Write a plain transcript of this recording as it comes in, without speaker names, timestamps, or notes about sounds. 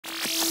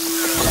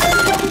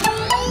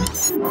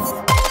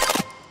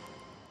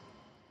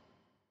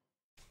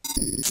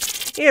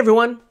Hey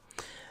everyone!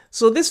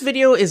 So this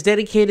video is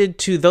dedicated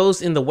to those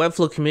in the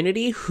Webflow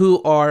community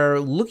who are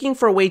looking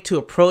for a way to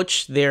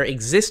approach their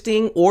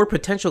existing or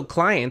potential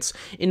clients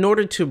in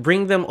order to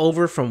bring them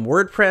over from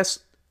WordPress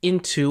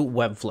into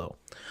Webflow.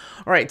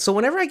 Alright, so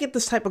whenever I get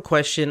this type of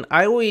question,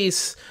 I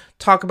always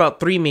talk about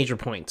three major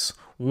points.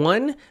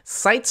 1,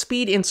 site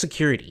speed and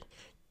security.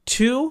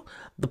 2,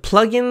 the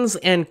plugins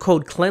and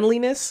code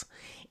cleanliness.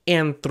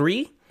 And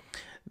 3,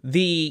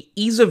 the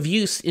ease of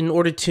use in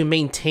order to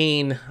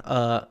maintain,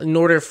 in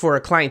order for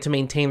a client to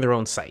maintain their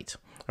own site.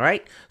 All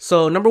right.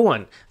 So number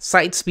 1,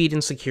 site speed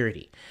and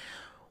security.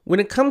 When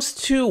it comes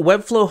to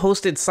Webflow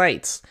hosted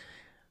sites,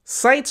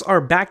 sites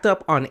are backed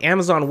up on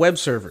Amazon web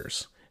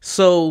servers.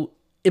 So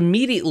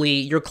immediately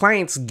your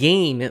clients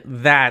gain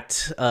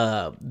that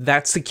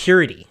that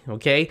security.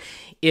 Okay.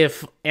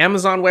 If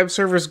Amazon web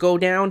servers go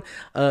down,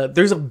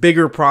 there's a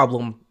bigger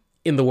problem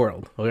in the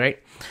world. All right.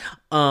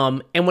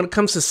 And when it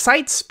comes to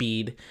site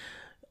speed,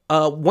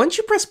 once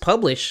you press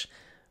publish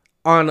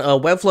on a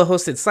Webflow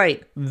hosted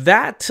site,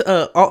 that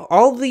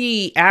all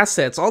the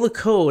assets, all the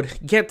code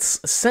gets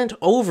sent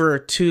over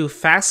to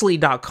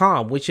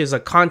fastly.com, which is a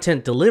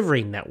content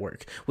delivery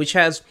network, which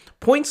has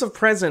points of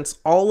presence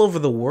all over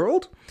the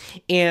world.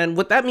 And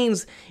what that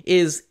means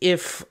is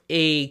if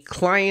a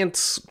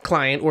client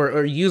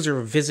or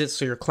user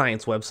visits your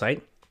client's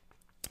website,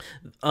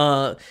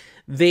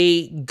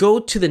 they go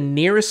to the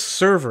nearest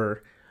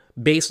server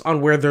based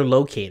on where they're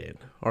located.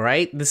 All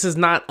right. This is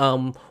not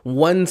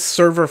one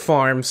server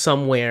farm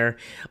somewhere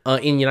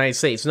in the United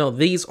States. No,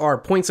 these are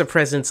points of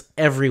presence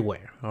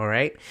everywhere. All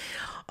right.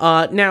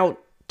 Now,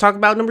 talk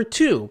about number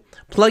 2,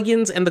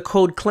 plugins and the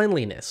code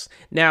cleanliness.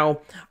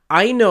 Now,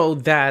 I know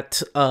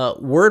that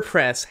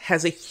WordPress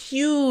has a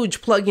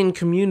huge plugin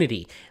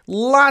community,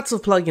 lots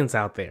of plugins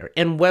out there,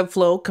 and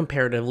Webflow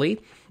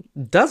comparatively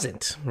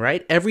doesn't,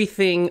 right?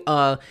 Everything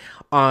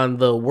on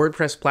the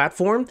WordPress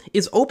platform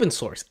is open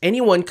source.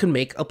 Anyone can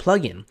make a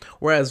plugin.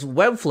 Whereas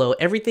Webflow,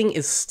 everything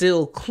is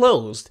still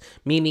closed,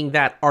 meaning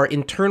that our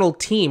internal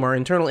team, our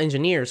internal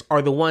engineers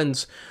are the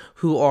ones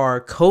who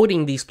are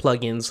coding these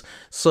plugins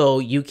so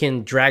you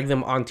can drag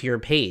them onto your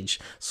page.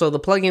 So the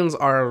plugins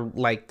are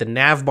like the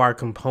navbar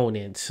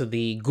component,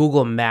 the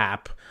Google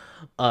map,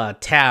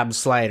 tab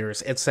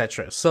sliders,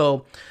 etc.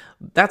 So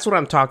that's what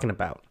I'm talking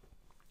about.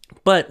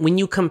 But when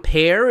you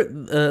compare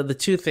the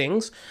two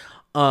things,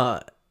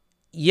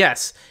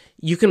 yes,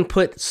 you can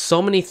put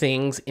so many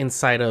things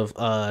inside of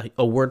a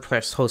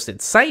WordPress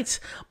hosted site,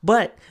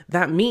 but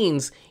that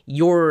means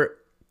you're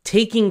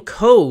taking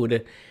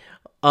code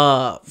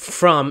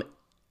from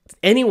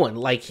anyone,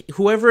 like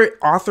whoever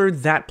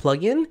authored that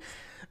plugin.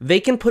 They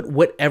can put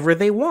whatever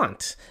they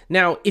want.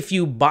 Now, if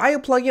you buy a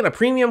plugin, a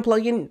premium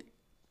plugin,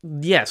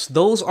 yes,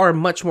 those are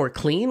much more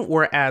clean,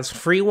 whereas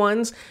free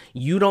ones,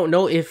 you don't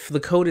know if the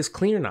code is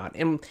clean or not.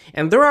 And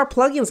there are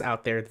plugins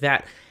out there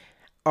that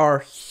are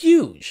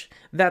huge,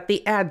 that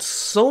they add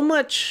so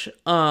much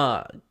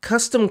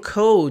custom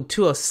code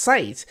to a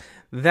site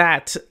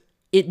that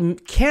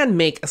it can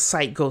make a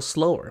site go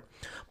slower.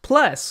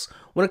 Plus,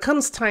 when it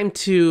comes time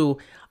to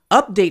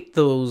update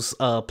those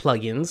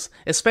plugins,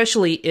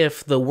 especially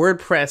if the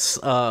WordPress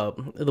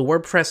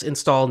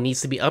install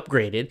needs to be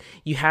upgraded,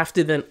 you have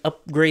to then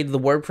upgrade the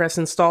WordPress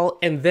install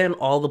and then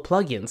all the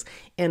plugins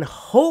and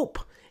hope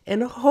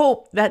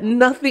that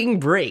nothing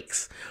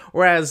breaks.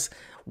 Whereas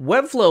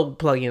Webflow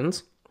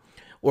plugins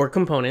or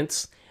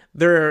components,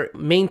 they're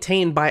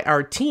maintained by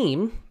our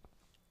team,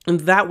 and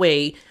that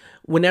way,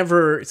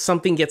 whenever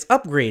something gets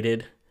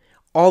upgraded,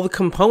 all the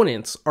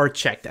components are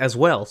checked as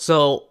well.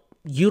 So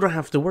you don't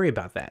have to worry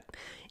about that.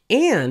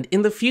 And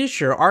in the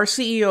future, our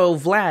CEO,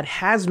 Vlad,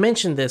 has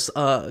mentioned this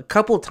a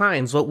couple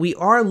times, but we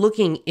are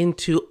looking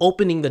into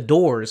opening the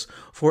doors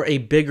for a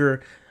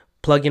bigger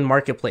plugin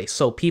marketplace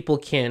so people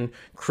can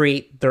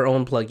create their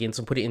own plugins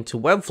and put it into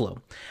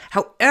Webflow.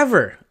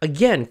 However,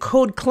 again,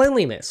 code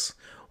cleanliness.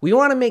 We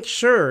want to make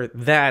sure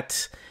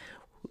that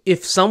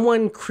if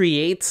someone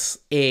creates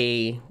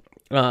a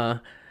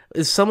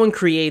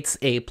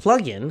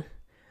plugin,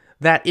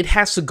 that it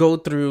has to go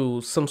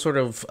through some sort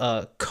of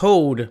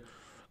code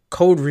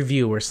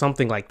review or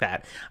something like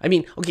that. I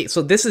mean, okay,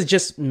 so this is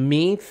just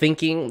me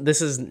thinking.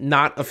 This is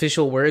not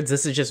official words.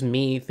 This is just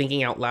me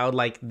thinking out loud.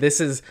 Like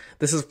this is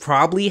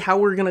probably how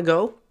we're gonna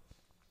go.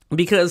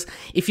 Because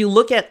if you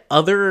look at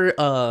other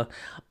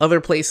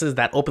places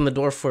that open the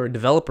door for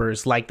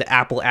developers, like the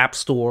Apple App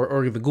Store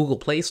or the Google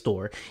Play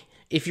Store,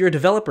 if you're a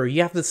developer,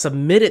 you have to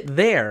submit it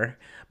there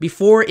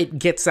before it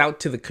gets out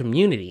to the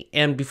community.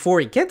 And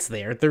before it gets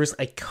there, there's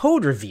a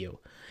code review.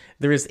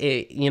 There's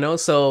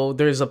so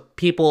there's a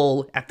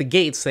people at the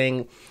gate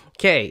saying,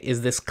 okay,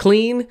 is this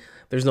clean?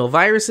 There's no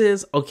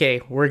viruses.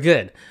 Okay, we're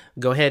good.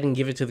 Go ahead and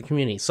give it to the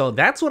community. So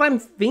that's what I'm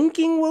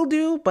thinking we'll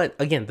do. But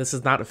again, this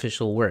is not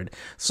official word.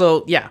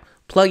 So yeah,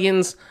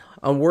 plugins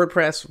on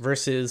WordPress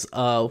versus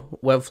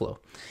Webflow.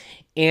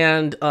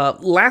 And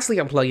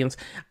lastly on plugins,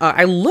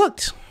 I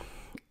looked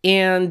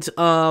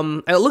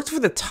for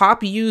the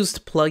top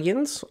used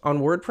plugins on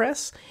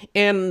WordPress,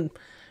 and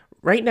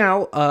Right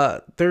now,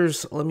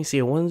 there's, let me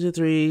see, 1, 2,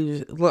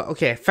 3.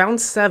 Okay, I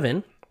found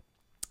 7.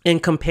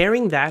 And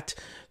comparing that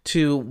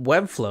to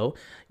Webflow,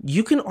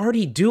 you can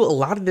already do a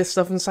lot of this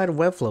stuff inside of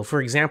Webflow.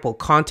 For example,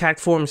 contact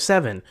form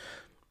 7.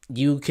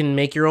 You can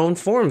make your own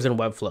forms in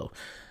Webflow.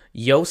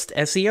 Yoast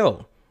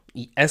SEO.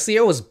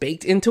 SEO is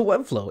baked into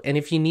Webflow. And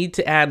if you need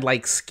to add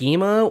like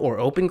schema or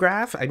open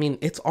graph, I mean,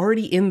 it's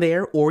already in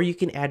there, or you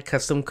can add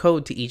custom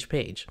code to each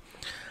page.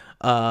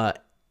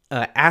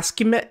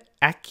 Akismet,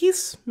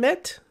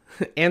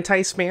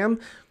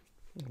 anti-spam,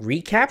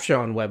 reCAPTCHA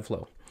on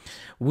Webflow.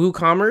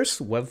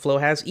 WooCommerce, Webflow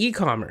has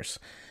e-commerce.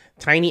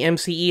 Tiny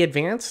MCE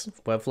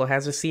Advanced, Webflow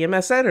has a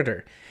CMS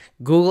editor.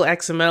 Google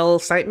XML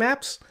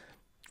sitemaps,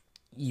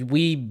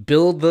 we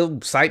build the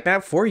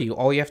sitemap for you.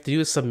 All you have to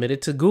do is submit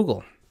it to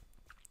Google.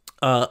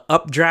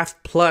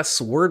 Updraft Plus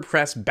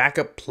WordPress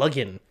backup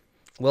plugin.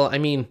 Well, I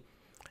mean,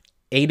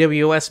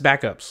 AWS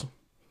backups.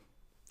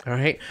 All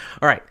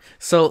right.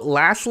 So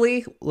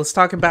lastly, let's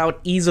talk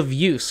about ease of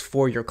use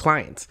for your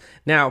clients.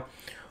 Now,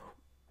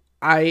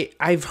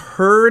 I've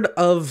heard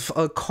of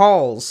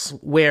calls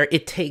where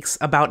it takes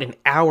about an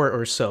hour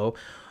or so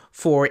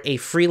for a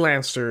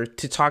freelancer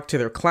to talk to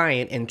their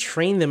client and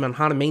train them on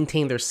how to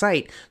maintain their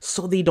site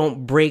so they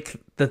don't break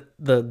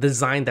the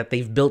design that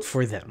they've built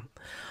for them.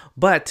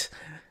 But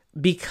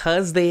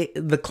because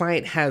the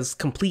client has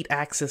complete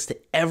access to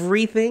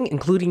everything,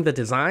 including the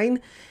design,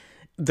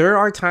 there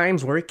are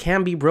times where it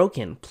can be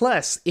broken.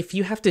 Plus, if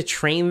you have to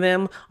train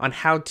them on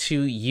how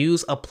to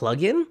use a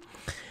plugin,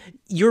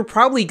 you're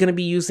probably going to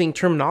be using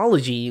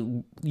terminology,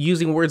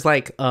 using words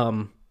like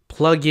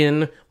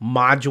plugin,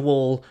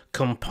 module,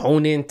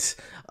 component,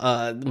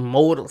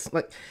 modals.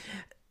 Like,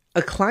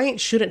 a client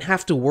shouldn't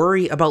have to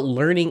worry about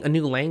learning a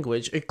new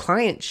language. A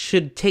client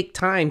should take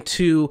time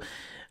to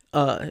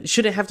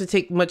shouldn't have to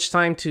take much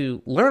time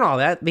to learn all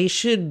that. They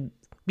should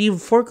be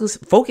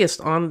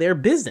focused on their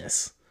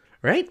business,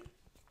 right?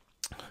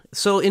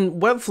 So in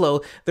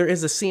Webflow, there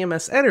is a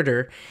CMS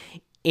editor,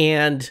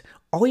 and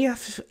all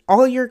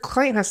your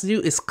client has to do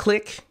is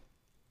click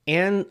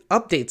and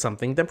update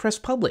something, then press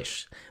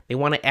publish. They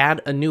want to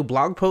add a new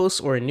blog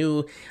post or a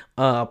new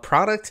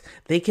product,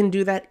 they can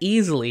do that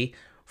easily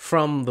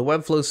from the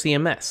Webflow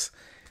CMS.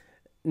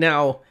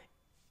 Now,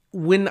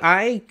 when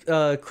I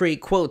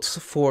create quotes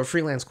for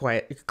freelance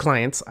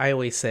clients, I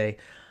always say,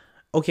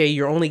 okay,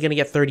 you're only going to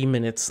get 30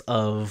 minutes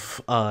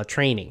of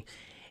training.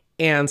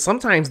 And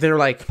sometimes they're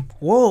like,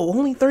 whoa,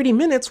 only 30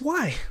 minutes?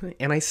 Why?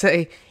 And I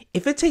say,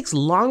 if it takes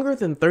longer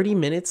than 30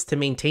 minutes to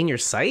maintain your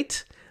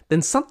site,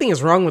 then something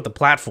is wrong with the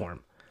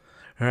platform.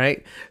 All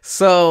right.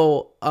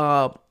 So,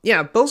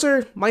 yeah, those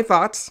are my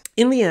thoughts.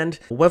 In the end,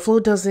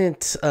 Webflow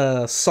doesn't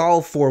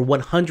solve for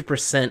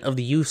 100% of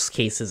the use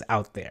cases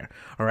out there.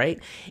 All right.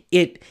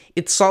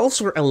 It solves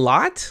for a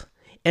lot,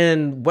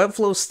 and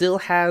Webflow still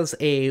has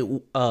a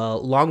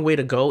long way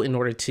to go in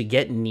order to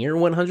get near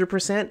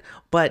 100%,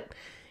 but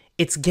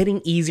it's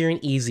getting easier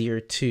and easier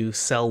to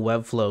sell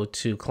Webflow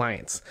to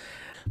clients.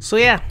 So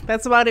yeah,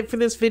 that's about it for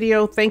this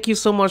video. Thank you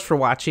so much for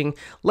watching.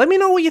 Let me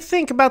know what you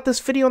think about this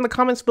video in the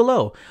comments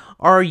below.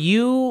 Are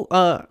you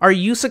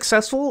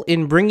successful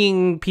in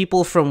bringing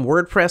people from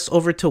WordPress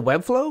over to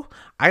Webflow?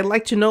 I'd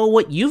like to know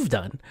what you've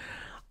done.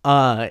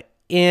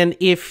 And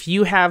if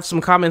you have some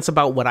comments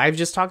about what I've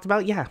just talked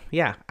about,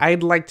 yeah,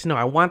 I'd like to know.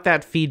 I want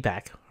that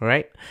feedback, all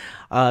right?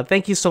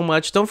 Thank you so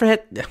much. Don't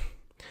forget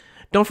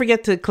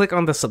to click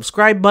on the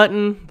subscribe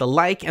button, the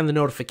like, and the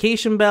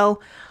notification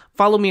bell.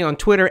 Follow me on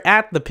Twitter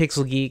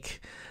 @ThePixelGeek.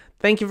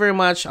 Thank you very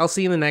much. I'll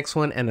see you in the next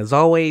one. And as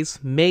always,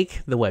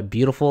 make the web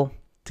beautiful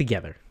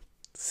together.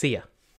 See ya.